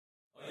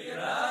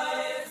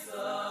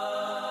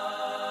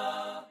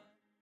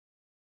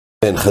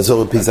כן,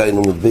 חזור לפי זין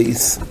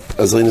ומדבייס.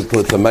 אז ראינו פה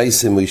את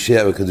המייסה,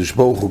 מוישע וקדוש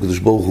ברוך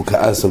הוא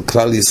כעס על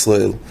כלל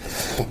ישראל,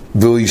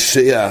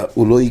 והוישע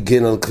הוא לא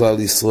יגן על כלל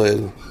ישראל,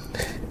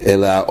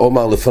 אלא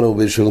אומר לפניו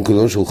בשלום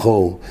כלום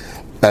שלחו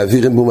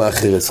האווירים בו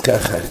מאחרס.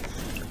 ככה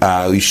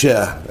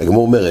הוישע,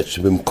 הגמור אומרת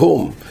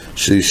שבמקום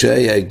שישע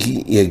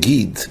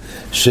יגיד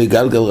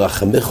שגלגל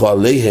רחמך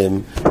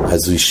עליהם,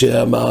 אז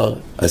הוישע אמר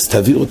אז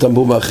תעביר אותם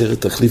בו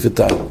מאחרת, תחליף את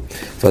העם.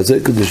 ועל זה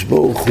קדוש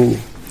ברוך הוא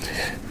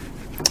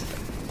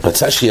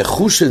רצה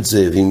שיחוש את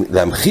זה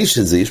ולהמחיש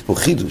את זה. יש פה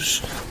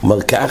חידוש, הוא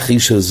אומר כך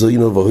איש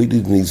הזוינו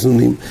והוידית בני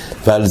זונים,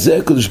 ועל זה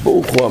הקדוש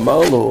ברוך הוא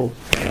אמר לו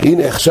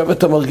הנה עכשיו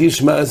אתה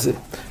מרגיש מה זה,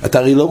 אתה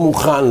הרי לא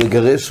מוכן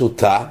לגרש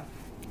אותה,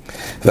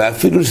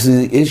 ואפילו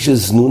שיש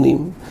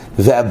זנונים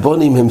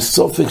והבונים הם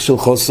סופק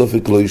שלך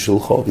סופק לא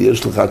ישלך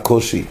ויש לך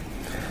קושי,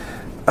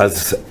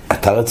 אז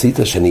אתה רצית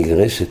שאני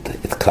אגרש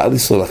את כלל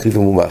ישראל להחליף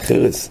למו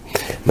מאחרס.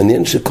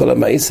 מעניין שכל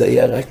המעשה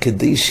היה רק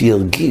כדי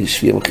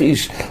שירגיש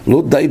וימחיש,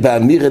 לא די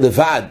באמירה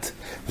לבד,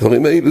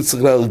 דברים האלו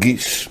צריך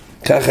להרגיש.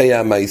 כך היה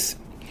המעשה.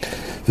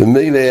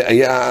 ומילא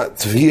היה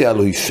צבי על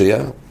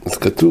הוישע, אז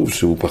כתוב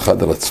שהוא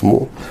פחד על עצמו,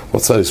 הוא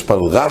רצה לספר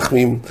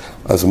רחמים,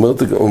 אז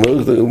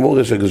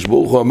אומר שהקדוש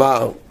ברוך הוא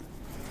אמר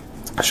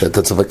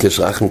שאתה צריך לבקש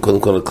רחמים קודם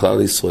כל על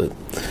כלל ישראל.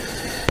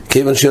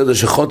 כיוון שיודע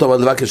שחותם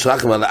על לבקש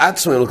רחם על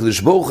עצמנו, קדוש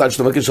ברוך הוא,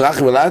 שאתה מבקש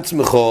רחם על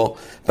עצמך,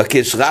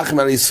 בקש רחם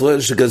על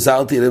ישראל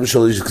שגזרתי אליהם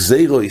שלוש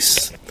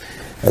גזירוס.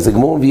 אז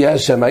הגמור מביאה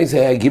שהמעשה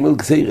היה ג'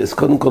 גזירס,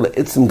 קודם כל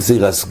עצם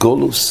גזירס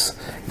גולוס,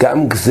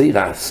 גם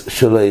גזירס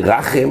שלא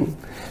ירחם,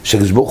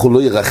 שקדוש ברוך הוא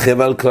לא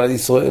ירחם על כלל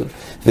ישראל,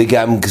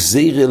 וגם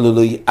גזירה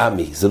לא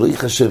יעמי, זה לא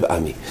יחשב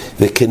עמי.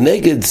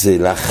 וכנגד זה,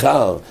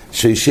 לאחר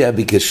שישע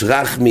ביקש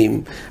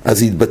רחמים,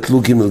 אז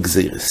יתבטלו ג'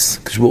 גזירס.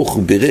 קדוש ברוך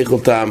הוא בירך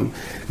אותם,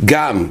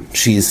 גם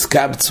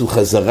שיסקבצו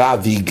חזרה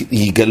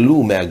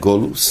ויגלו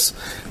מהגולוס,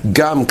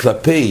 גם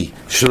כלפי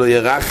שלא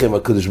ירחם,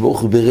 הקדוש ברוך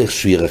הוא בירך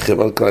שהוא ירחם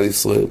על כלל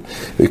ישראל,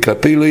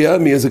 וכלפי לא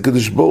יעמי, אז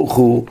הקדוש ברוך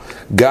הוא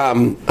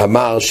גם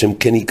אמר שהם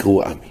כן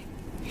יקראו עמי.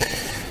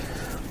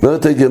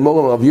 אומרת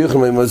הגמור רבי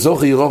יוחנן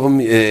ממזוכי ירובעם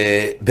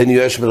בן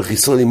יואש מלך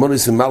ישראל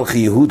לימונס ומלכי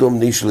יהודה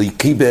ומני שלו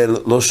קיבל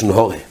לושן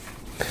הורה.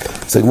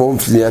 זה הגמור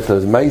מפניית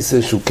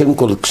המעשה שהוא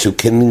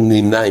כן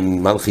נמנע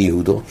עם מלכי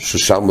יהודה,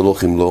 ששאר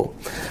מלוכים לא,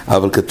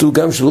 אבל כתוב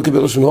גם שלא קיבל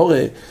לושן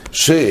הורה,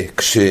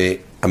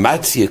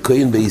 שכשאמציה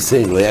כהן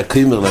בישראל היה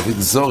כהמר להביא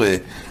זורה,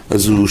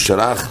 אז הוא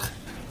שלח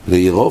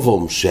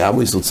לירובעם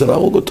שעמוס רוצה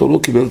להרוג אותו, לא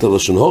קיבל את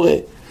הלושן הורה,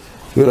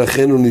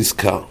 ולכן הוא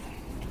נזכר.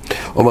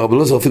 אומר אבל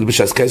לא זה אפילו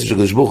בשעס קייסר של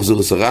הקדוש ברוך הוא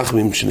זורס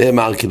הרחמים,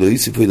 שנאמר כי לא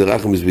יוסיפו ידי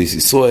רחמים בבית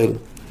ישראל.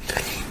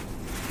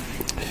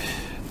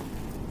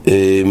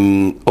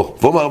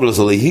 ואומר אבל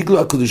זה להיגלו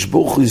הקדוש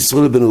ברוך הוא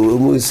ישראל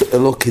לבנו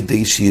אלו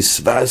כדי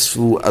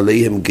שיסבסו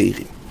עליהם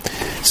גרים.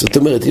 זאת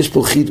אומרת, יש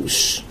פה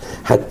חידוש.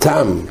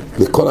 הטעם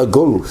לכל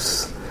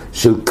הגולוס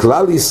של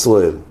כלל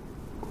ישראל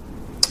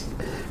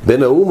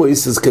בין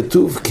האומויס, אז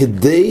כתוב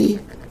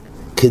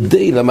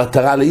כדי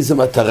למטרה, לאיזה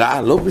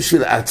מטרה? לא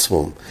בשביל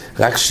עצמם,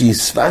 רק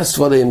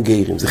שיסבסו עליהם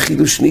גרים. זה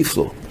חידוש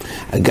נפלא.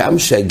 גם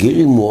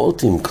שהגרים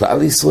מועטים,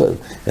 כלל ישראל,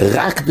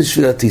 רק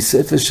בשביל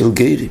התוספת של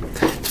גרים.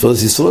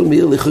 תפוס ישראל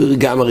מאיר לכאורה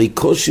גם הרי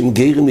קושים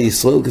גרים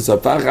מישראל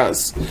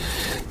כספחס.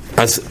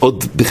 אז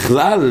עוד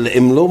בכלל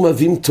הם לא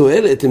מביאים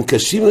תועלת, הם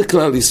קשים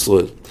לכלל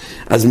ישראל.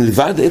 אז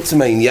מלבד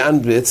עצם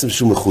העניין בעצם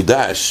שהוא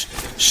מחודש,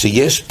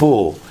 שיש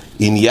פה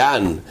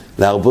עניין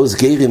להרבוס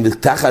גרים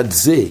ותחת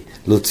זה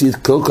להוציא את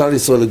כל כלל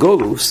ישראל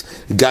לגולוס,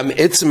 גם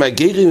עצם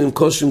הגרים הם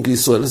קושים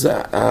כישראל. זה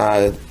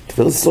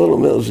תפארת ישראל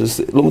אומר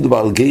שלא מדובר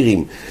על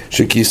גרים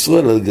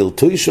שכישראל על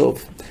גרטוי שוב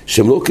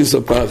שהם לא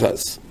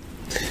כספחס.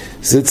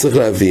 זה צריך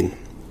להבין.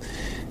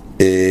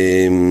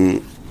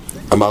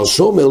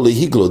 המרשו אומר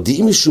להיגלו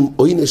די משום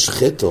אוינש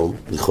חטום,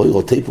 לכוי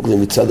רותי פה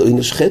מצד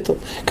אוינש חטום.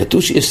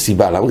 כתוב שיש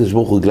סיבה למה קדוש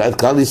ברוך הוא גלה את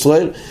כלל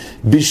ישראל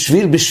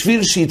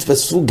בשביל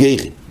שיתפסו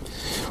גרים.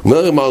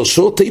 אומר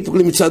מרשו תיפוק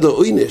למצד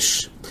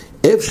האוינש,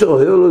 אפשר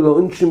לו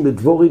לעונשם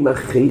בדבורים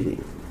אחרים.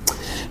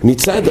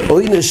 מצד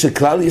האוינש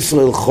שכלל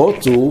ישראל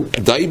חוטו,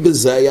 די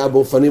בזה היה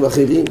באופנים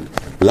אחרים.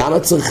 למה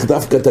צריך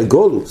דווקא את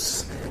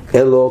הגולוס?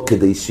 אלו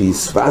כדי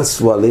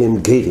שיספסו עליהם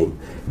גרים.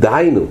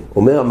 דהיינו,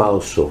 אומר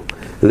המרשו,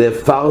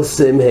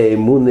 לפרסם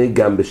האמונה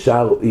גם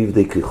בשאר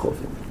עבדי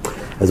כריחובים.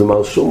 אז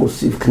המרשו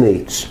מוסיף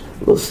קנייץ',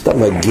 לא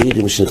סתם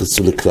הגרים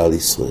שנכנסו לכלל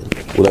ישראל.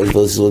 אולי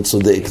כבר ישראל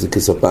צודק, זה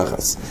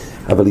כספחס.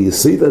 אבל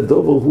יסוד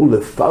הדובר הוא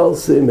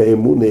לפרסם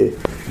האמונה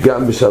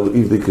גם בשאר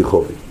עבדי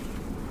כריחובים.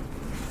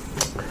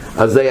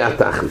 אז זה היה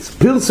התכלס.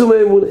 פרסום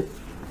האמונה.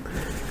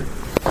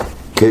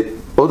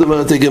 עוד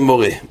אומרת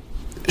הגמורה,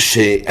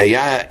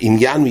 שהיה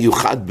עניין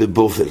מיוחד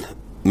בבובל.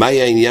 מה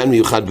היה עניין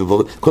מיוחד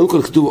בבובל? קודם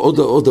כל כתוב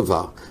עוד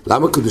דבר.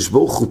 למה קדוש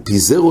ברוך הוא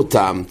פיזר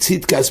אותם?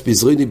 צדקס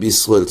פיזרוני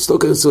בישראל.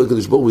 צדוק ישראל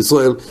קדוש ברוך הוא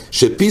בישראל,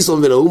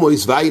 שפיזרון ונאומו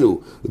יסווינו.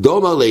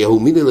 דומר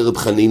ליהומיני לרב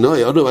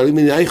חנינוי, עוד אמר לי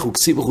מנייך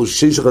וכסיב וכו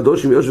שיש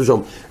החדושים יושבים שם.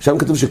 שם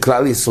כתוב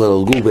שכלל ישראל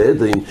הרגו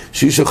בעדרים,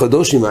 שיש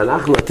החדושים,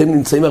 אתם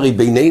נמצאים הרי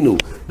בינינו,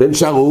 בין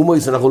שאר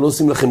האומויס, אנחנו לא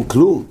עושים לכם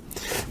כלום.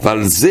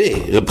 ועל זה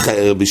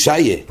רבי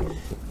שיה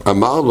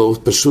אמר לו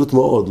פשוט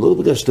מאוד, לא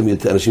בגלל שאתם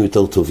אנשים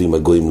יותר טובים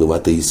הגויים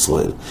לעומת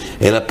ישראל,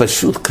 אלא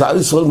פשוט כלל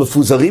ישראל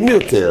מפוזרים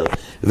יותר,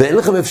 ואין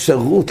לכם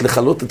אפשרות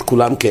לחלות את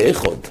כולם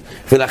כאחד,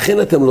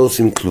 ולכן אתם לא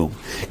עושים כלום.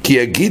 כי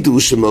יגידו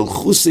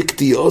שמלכוס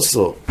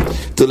קטיוסו,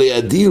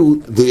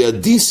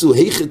 דוידיסו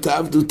היכת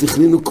עבדו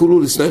תכלינו כולו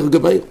לסנך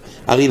וגבי.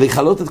 הרי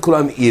לחלות את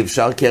כולם אי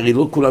אפשר, כי הרי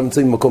לא כולם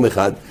נמצאים במקום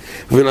אחד,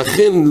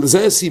 ולכן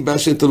זה הסיבה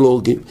שאתם לא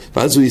הורגים.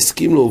 ואז הוא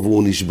הסכים לו,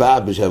 והוא נשבע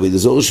בשביל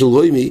של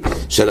רוימי,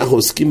 שאנחנו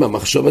עוסקים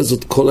במחשב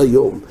הזאת כל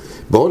היום.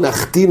 בואו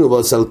נחתינו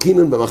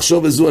ועסלקינו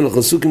במחשב הזו, אנחנו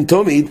עסוקים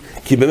תמיד,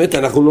 כי באמת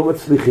אנחנו לא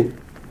מצליחים.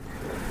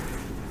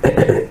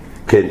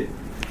 כן.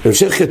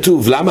 בהמשך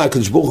כתוב, למה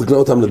הקדוש ברוך הוא גלה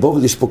אותם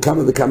לבבל? יש פה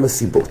כמה וכמה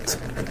סיבות.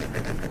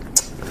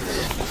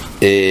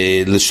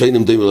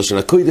 לשיינים דומים ולשון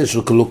הקודש,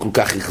 לא כל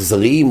כך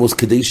אכזריים, אז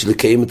כדי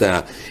לקיים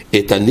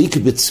את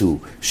הנקבצו,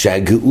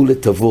 שהגאולה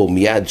תבוא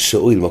מיד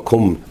שאול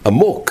מקום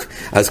עמוק,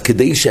 אז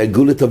כדי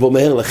שהגאולה תבוא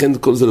מהר, לכן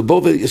כל זה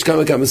לבבל, יש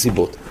כמה וכמה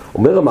סיבות.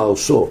 אומר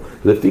המהרש"א,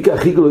 לפי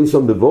כך הגלו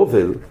ישם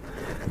בבבל,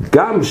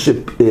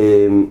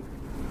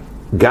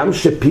 גם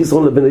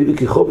שפיזרון לבני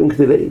וכיכובים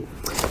כדלי.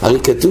 הרי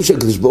כתוב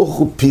שהקדוש ברוך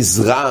הוא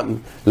פיזרם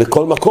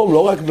לכל מקום, לא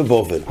רק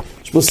בבבל.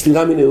 יש פה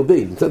סתירה מן הרבה.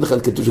 מצד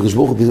אחד כתוב שהקדוש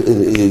ברוך הוא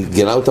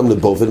גלה אותם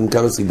לבבל עם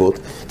כמה סיבות.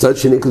 מצד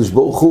שני הקדוש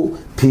ברוך הוא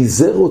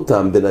פיזר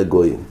אותם בין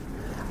הגויים.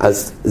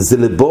 אז זה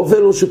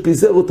לבבל או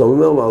שפיזר אותם?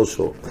 אומר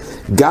המהרש"א,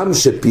 גם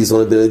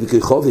שפיזרון לבני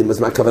וכיכובים, אז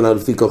מה הכוונה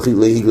לפי כך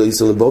הגלו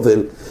ישם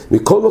לבבל?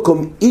 מכל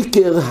מקום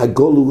עיקר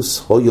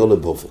הגולוס היה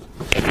לבבל.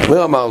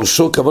 אומר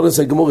המהרש"א, כוונה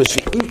זה גמור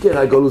שעיקר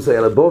הגולוס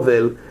היה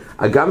לבבל,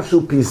 גם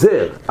שהוא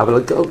פיזר,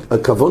 אבל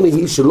הכוונה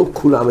היא שלא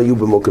כולם היו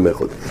במקום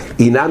אחד.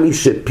 אינמי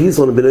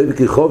שפיזרון בני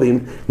וכיכובים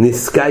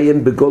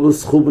נסקיים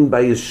בגולוס חורבן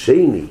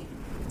בישני.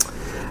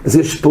 אז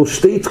יש פה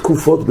שתי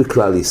תקופות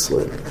בכלל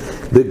ישראל.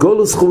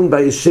 בגולוס חורבן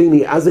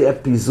בישני, אז היה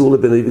פיזור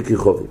לבני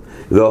וכיכובים.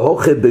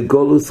 וההוכחה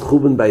בגולוס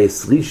חורבן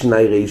בישרי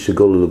שני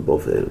שגולו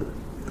לבבל.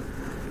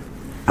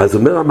 אז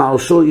אומר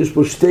המהרש"א, יש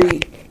פה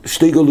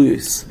שתי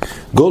גולוס.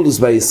 גולוס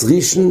בייס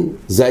ראשון,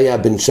 זה היה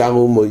בן שאר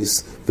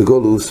ומויס,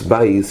 וגולוס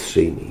בייס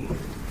שני.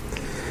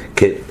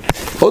 כן.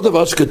 עוד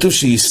דבר שכתוב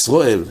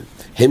שישראל,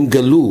 הם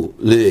גלו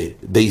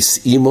לבייס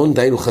אימון,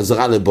 דיינו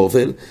חזרה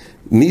לבבל.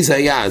 מי זה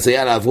היה? זה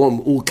היה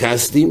לאברום אור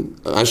קסדים,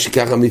 רש"י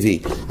ככה מביא.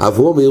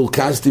 אברום אור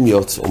קסדים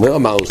יוצא. אומר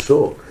המהרש"א,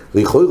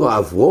 לכאורה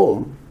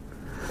אברום,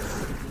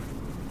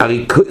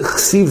 הרי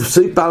כסיב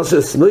סוי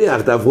פרשת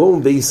נויח,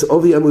 אברום בייס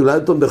אובי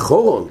המולדתון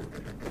בחורון.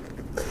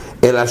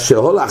 אלא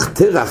שהולך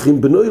תרח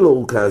עם בנוי לא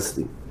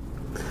הורקסתי.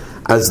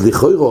 אז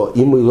לכאורה,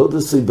 אם הוא לא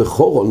דסי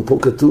בחורון, פה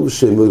כתוב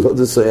שהוא לא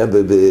דסי היה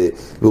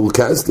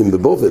בהורקסטים,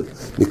 בבובל.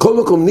 מכל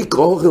מקום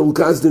נקרא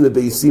הורקסטים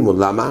לבי סימון.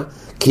 למה?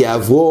 כי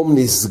אברום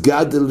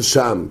נסגדל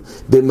שם,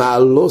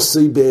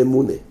 במעלוסי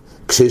באמונה,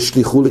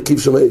 כששליחו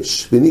לכבשם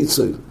האש,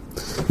 וניצול.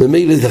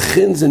 ממילא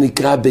לכן זה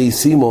נקרא בי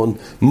סימון,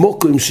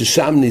 מוקרים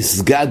ששם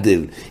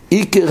נסגדל,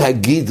 עיקר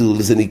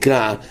הגידול זה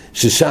נקרא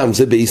ששם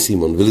זה בי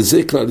סימון,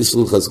 ולזה כלל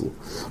ישראל חזרו.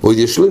 עוד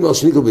יש לו אמר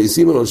שנקרא בי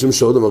סימון, על שם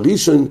שעודם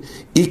הראשון,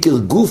 עיקר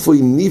גופוי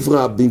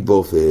נברא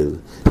בבבל,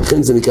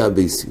 לכן זה נקרא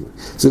בי סימון.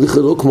 זה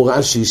לכאורה כמו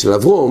רש"י של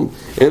אברום,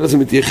 אלא זה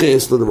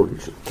מתייחס לאדם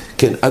הראשון.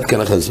 כן, עד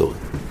כאן החזור.